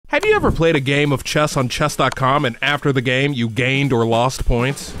Have you ever played a game of chess on chess.com and after the game you gained or lost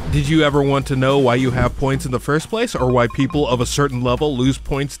points? Did you ever want to know why you have points in the first place, or why people of a certain level lose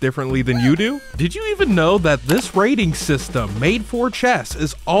points differently than you do? Did you even know that this rating system made for chess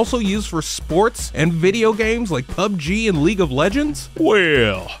is also used for sports and video games like PUBG and League of Legends?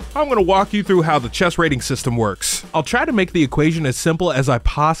 Well, I'm going to walk you through how the chess rating system works. I'll try to make the equation as simple as I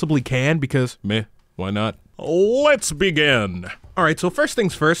possibly can because, why not? Let's begin. Alright, so first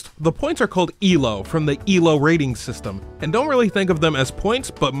things first, the points are called ELO from the ELO rating system, and don't really think of them as points,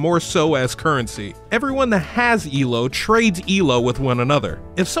 but more so as currency. Everyone that has ELO trades ELO with one another.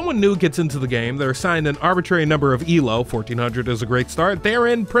 If someone new gets into the game, they're assigned an arbitrary number of ELO, 1400 is a great start,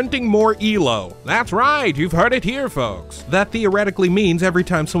 therein printing more ELO. That's right, you've heard it here, folks. That theoretically means every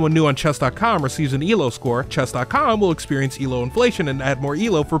time someone new on chess.com receives an ELO score, chess.com will experience ELO inflation and add more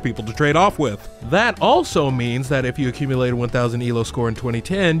ELO for people to trade off with. That also means that if you accumulated 1000 ELO score in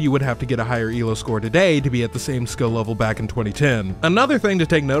 2010, you would have to get a higher ELO score today to be at the same skill level back in 2010. Another thing to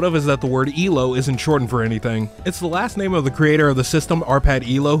take note of is that the word ELO isn't shortened for anything. It's the last name of the creator of the system, Arpad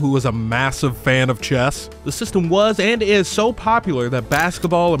Elo, who was a massive fan of chess. The system was and is so popular that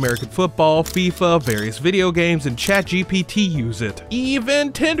basketball, American football, FIFA, various video games, and ChatGPT use it.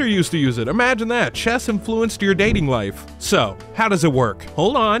 Even Tinder used to use it. Imagine that. Chess influenced your dating life. So, how does it work?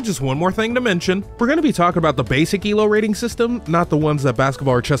 Hold on, just one more thing to mention. We're going to be talking about the basic ELO rating system, not the ones that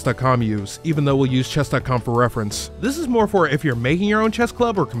basketball or chess.com use, even though we'll use chess.com for reference. This is more for if you're making your own chess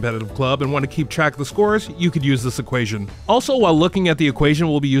club or competitive club and want to keep track of the scores, you could use this equation. Also, while looking at the equation,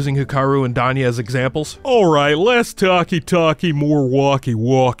 we'll be using Hikaru and Danya as examples. Alright, less talky, more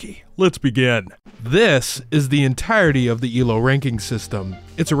walky. Let's begin. This is the entirety of the ELO ranking system.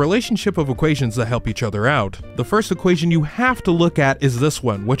 It's a relationship of equations that help each other out. The first equation you have to look at is this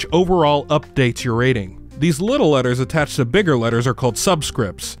one, which overall updates your rating. These little letters attached to bigger letters are called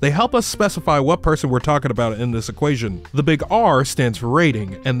subscripts. They help us specify what person we're talking about in this equation. The big R stands for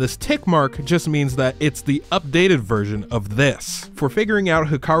rating, and this tick mark just means that it's the updated version of this. For figuring out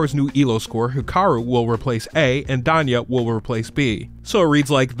Hikaru's new ELO score, Hikaru will replace A and Danya will replace B. So it reads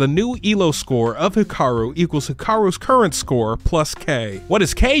like, the new ELO score of Hikaru equals Hikaru's current score plus K. What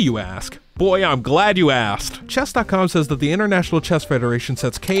is K, you ask? Boy, I'm glad you asked. Chess.com says that the International Chess Federation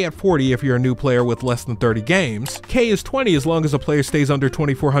sets K at 40 if you're a new player with less than 30 games, K is 20 as long as a player stays under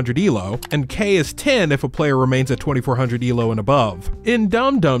 2400 ELO, and K is 10 if a player remains at 2400 ELO and above. In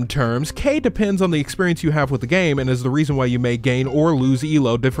dumb terms, K depends on the experience you have with the game and is the reason why you may gain or lose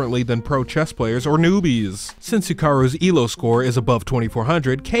ELO differently than pro chess players or newbies. Since Hikaru's ELO score is above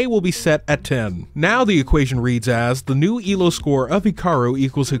 2400, K will be set at 10. Now the equation reads as, the new ELO score of Hikaru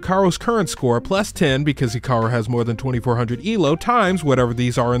equals Hikaru's current score plus 10 because Hikaru has more than 2400 ELO times whatever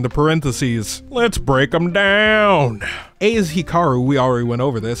these are in the parentheses. Let's break them down. A is Hikaru, we already went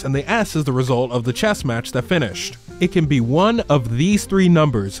over this, and the S is the result of the chess match that finished. It can be one of these three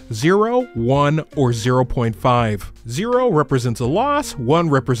numbers, 0, 1, or 0.5. 0 represents a loss, 1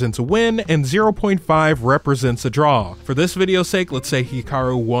 represents a win, and 0.5 represents a draw. For this video's sake, let's say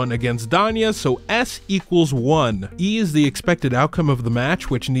Hikaru won against Danya, so S equals 1. E is the expected outcome of the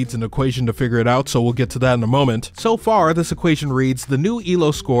match, which needs an equation to figure it out, so we'll get to that in a moment. So far, this equation reads, the new ELO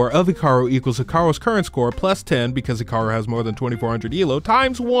score of Hikaru equals Hikaru's current score plus 10 because Hikaru has more than 2400 ELO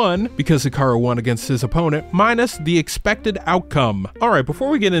times 1 because Hikaru won against his opponent minus the expected outcome. Alright, before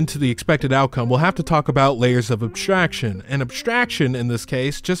we get into the expected outcome, we'll have to talk about layers of abstraction. And abstraction, in this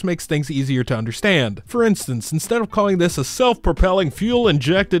case, just makes things easier to understand. For instance, instead of calling this a self-propelling,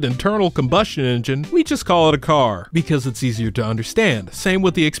 fuel-injected internal combustion engine, we just call it a car, because it's easier to understand. Same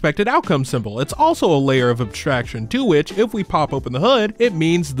with the expected outcome symbol. It's also a layer of abstraction, to which, if we pop open the hood, it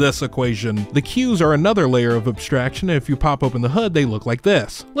means this equation. The Q's are another layer of abstraction, and if you pop open the hood, they look like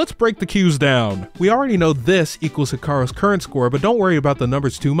this. Let's break the Q's down. We already know this equals Hikaru's current score, but don't worry about the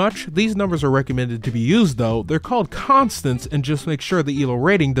numbers too much. These numbers are recommended to be used though. They're called constants and just make sure the ELO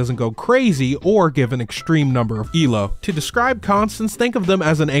rating doesn't go crazy or give an extreme number of ELO. To describe constants, think of them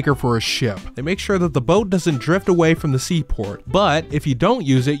as an anchor for a ship. They make sure that the boat doesn't drift away from the seaport, but if you don't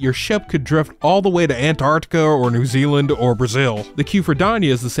use it, your ship could drift all the way to Antarctica or New Zealand or Brazil. The Q for Danya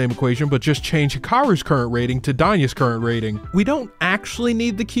is the same equation, but just change Hikaru's current rating to Danya's current rating. We don't actually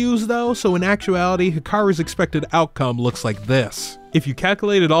need the Q's though, so in actuality, Hikaru's expected outcome looks like this. If you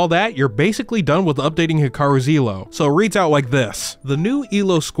calculated all that, you're basically done with updating Hikaru's ELO. So it reads out like this. The new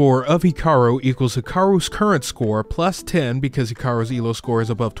ELO score of Hikaru equals Hikaru's current score plus 10 because Hikaru's ELO score is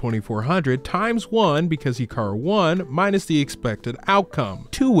above 2400 times 1 because Hikaru won minus the expected outcome,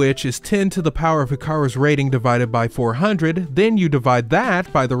 to which is 10 to the power of Hikaru's rating divided by 400. Then you divide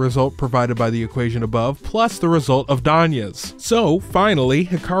that by the result provided by the equation above plus the result of Danya's. So finally,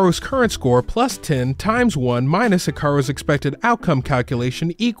 Hikaru's current score plus 10 times 1 minus Hikaru's expected outcome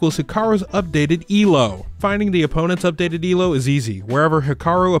calculation equals Hikaru's updated ELO. Finding the opponent's updated ELO is easy. Wherever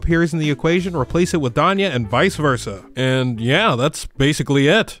Hikaru appears in the equation, replace it with Danya and vice versa. And yeah, that's basically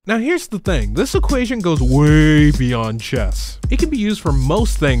it. Now here's the thing, this equation goes way beyond chess. It can be used for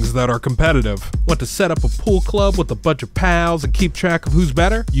most things that are competitive. Want to set up a pool club with a bunch of pals and keep track of who's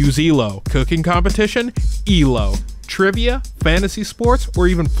better? Use ELO. Cooking competition? ELO. Trivia, fantasy sports, or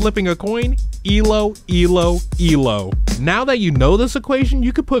even flipping a coin? ELO, ELO, ELO. Now that you know this equation,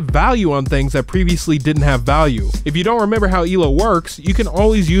 you can put value on things that previously didn't have value. If you don't remember how ELO works, you can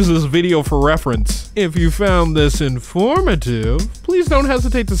always use this video for reference. If you found this informative, please don't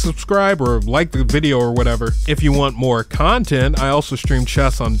hesitate to subscribe or like the video or whatever. If you want more content, I also stream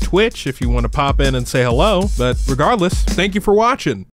chess on Twitch if you want to pop in and say hello. But regardless, thank you for watching.